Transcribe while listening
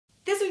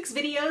week's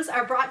videos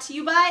are brought to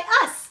you by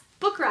us,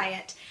 Book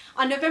Riot.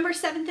 On November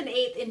 7th and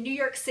 8th in New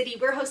York City,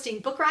 we're hosting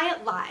Book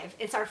Riot Live.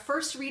 It's our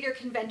first reader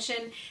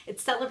convention. It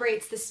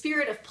celebrates the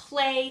spirit of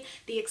play,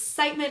 the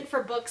excitement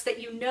for books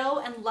that you know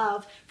and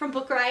love from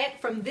Book Riot,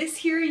 from this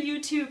here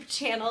YouTube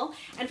channel,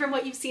 and from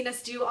what you've seen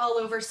us do all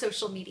over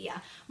social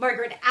media.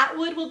 Margaret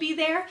Atwood will be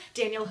there,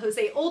 Daniel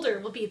Jose Older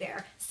will be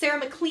there, Sarah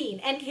McLean,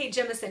 N.K.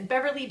 Jemisin,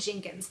 Beverly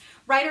Jenkins,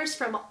 writers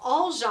from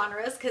all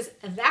genres, because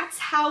that's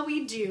how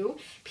we do,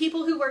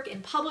 people who work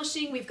in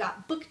publishing. We've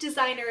got book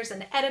designers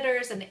and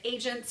editors and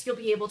agents. You'll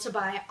be able to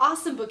buy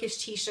awesome bookish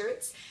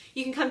t-shirts.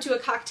 You can come to a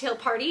cocktail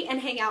party and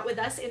hang out with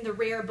us in the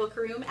Rare Book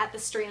Room at the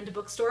Strand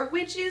Bookstore,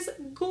 which is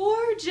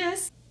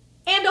gorgeous.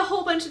 And a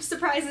whole bunch of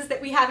surprises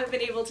that we haven't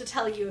been able to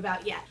tell you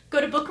about yet.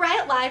 Go to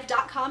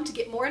bookriotlive.com to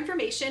get more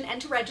information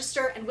and to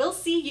register, and we'll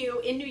see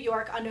you in New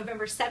York on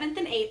November 7th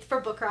and 8th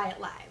for Book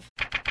Riot Live.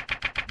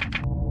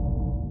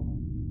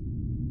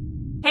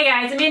 Hey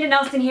guys, Amanda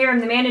Nelson here. I'm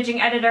the managing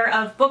editor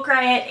of Book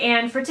Riot,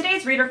 and for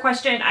today's reader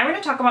question, I want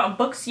to talk about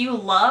books you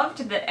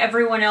loved that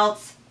everyone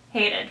else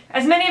hated.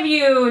 As many of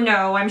you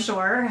know, I'm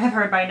sure, have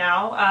heard by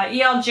now,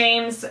 E.L.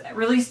 James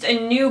released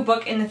a new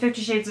book in the 50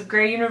 Shades of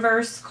Grey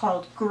universe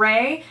called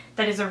Grey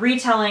that is a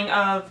retelling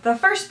of the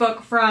first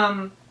book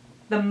from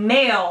the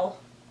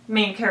male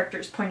main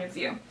character's point of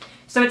view.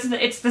 So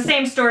it's the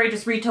same story,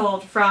 just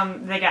retold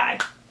from the guy.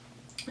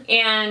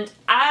 And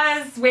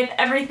as with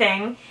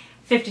everything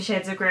 50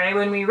 Shades of Grey,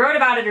 when we wrote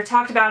about it or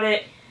talked about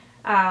it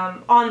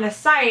on the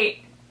site,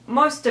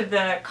 most of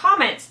the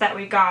comments that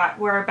we got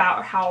were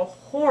about how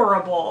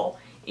horrible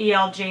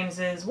E.L.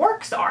 James's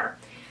works are.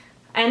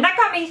 And that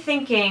got me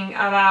thinking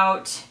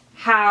about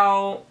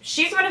how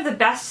she's one of the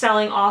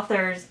best-selling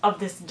authors of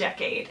this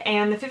decade,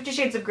 and the 50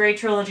 Shades of Grey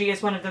trilogy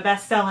is one of the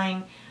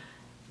best-selling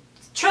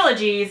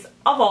trilogies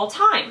of all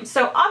time.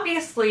 So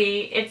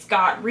obviously it's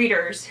got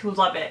readers who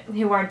love it,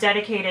 who are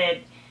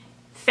dedicated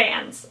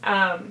fans,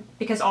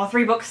 because all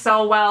three books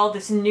sell well.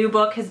 This new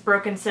book has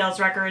broken sales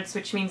records,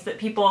 which means that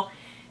people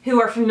who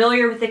are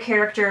familiar with the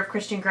character of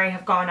Christian Grey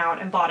have gone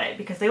out and bought it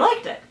because they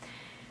liked it.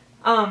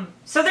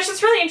 So there's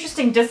this really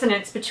interesting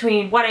dissonance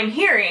between what I'm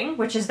hearing,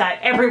 which is that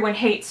everyone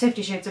hates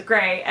 50 Shades of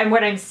Grey, and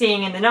what I'm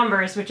seeing in the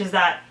numbers, which is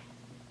that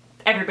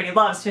everybody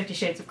loves 50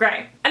 Shades of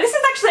Grey. And this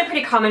is actually a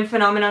pretty common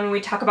phenomenon when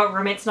we talk about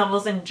romance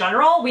novels in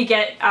general. We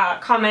get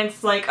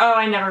comments like, oh,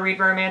 I never read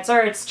romance, or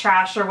it's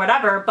trash, or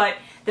whatever, but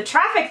the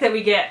traffic that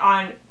we get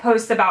on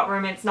posts about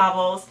romance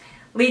novels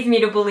leads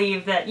me to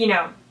believe that, you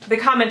know, the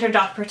commenter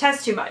doth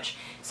protest too much.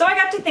 So I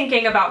got to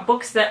thinking about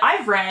books that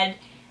I've read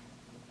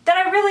that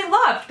I really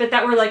loved, but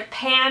that were like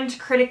panned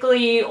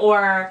critically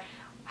or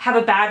have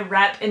a bad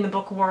rep in the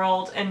book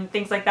world and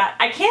things like that.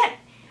 I can't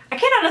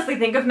honestly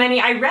think of many.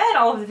 I read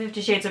all of the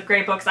 50 Shades of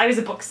Grey books. I was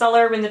a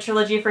bookseller when the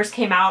trilogy first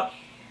came out,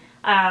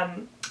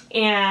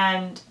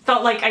 and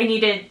felt like I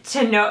needed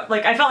to know,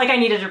 I felt like I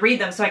needed to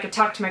read them so I could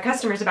talk to my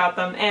customers about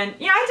them. And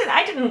yeah,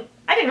 I didn't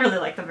really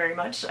like them very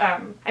much. I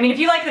mean, if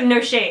you like them,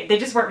 no shade. They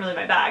just weren't really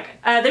my bag.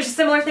 There's a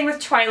similar thing with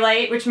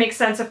Twilight, which makes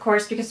sense, of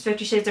course, because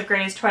 50 Shades of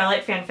Grey is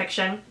Twilight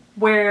fanfiction,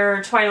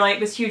 where Twilight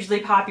was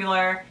hugely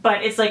popular,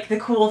 but it's like the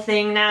cool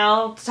thing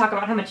now to talk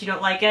about how much you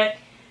don't like it.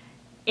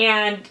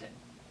 And,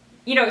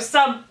 you know,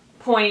 sub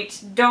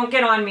point, don't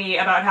get on me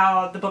about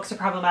how the books are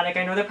problematic.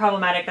 I know they're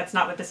problematic. That's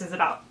not what this is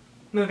about.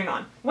 Moving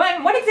on.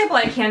 One example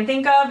I can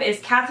think of is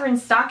Kathryn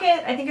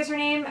Stockett, I think is her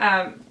name,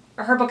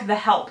 her book The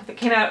Help, that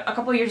came out a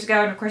couple years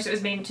ago, and of course it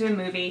was made into a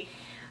movie,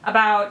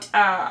 about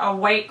a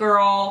white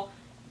girl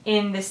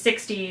in the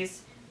 60s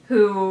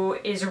who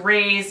is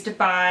raised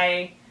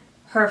by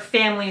her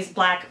family's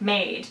black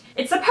maid.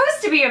 It's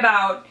supposed to be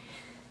about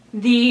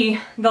the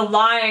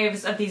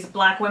lives of these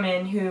black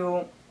women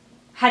who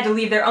had to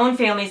leave their own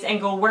families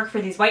and go work for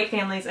these white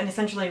families and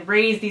essentially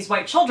raise these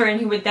white children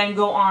who would then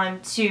go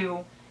on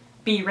to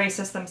be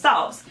racist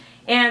themselves.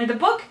 And the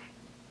book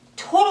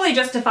totally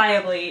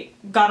justifiably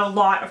got a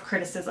lot of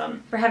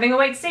criticism for having a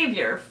white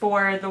savior,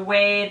 for the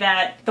way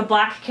that the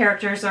black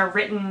characters are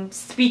written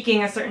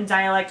speaking a certain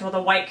dialect while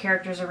the white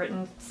characters are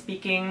written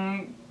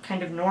speaking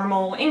kind of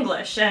normal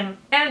English. So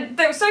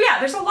yeah,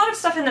 there's a lot of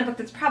stuff in the book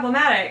that's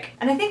problematic.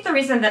 And I think the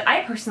reason that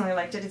I personally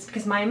liked it is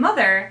because my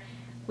mother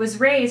was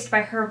raised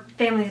by her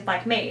family's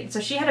black maid. So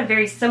she had a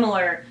very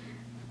similar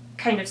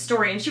kind of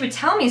story, and she would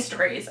tell me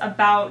stories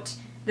about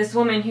this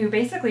woman who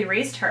basically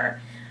raised her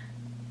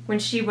when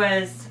she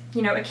was,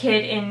 you know, a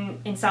kid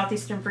in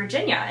southeastern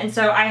Virginia. And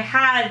so I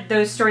had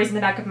those stories in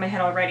the back of my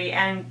head already,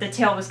 and the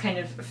tale was kind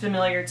of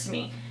familiar to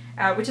me,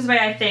 which is why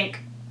I think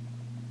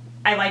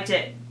I liked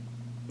it,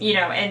 you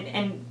know,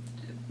 and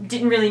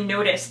didn't really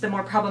notice the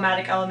more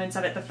problematic elements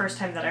of it the first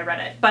time that I read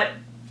it. But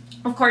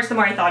of course, the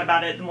more I thought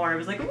about it, the more I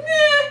was like, meh,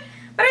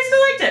 but I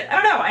still liked it. I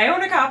don't know, I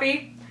own a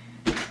copy.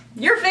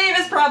 Your fave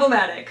is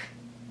problematic.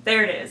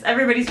 There it is.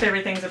 Everybody's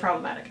favorite things are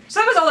problematic. So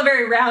that was all a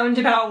very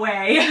roundabout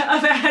way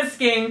of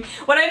asking.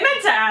 What I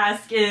meant to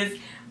ask is,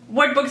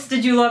 what books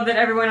did you love that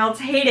everyone else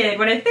hated?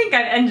 What I think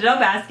I've ended up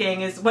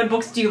asking is, what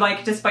books do you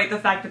like despite the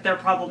fact that they're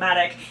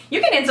problematic? You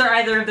can answer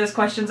either of those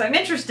questions. I'm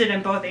interested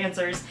in both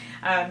answers.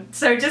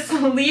 So just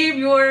leave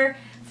your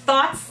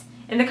thoughts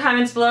in the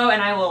comments below,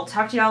 and I will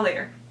talk to y'all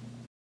later.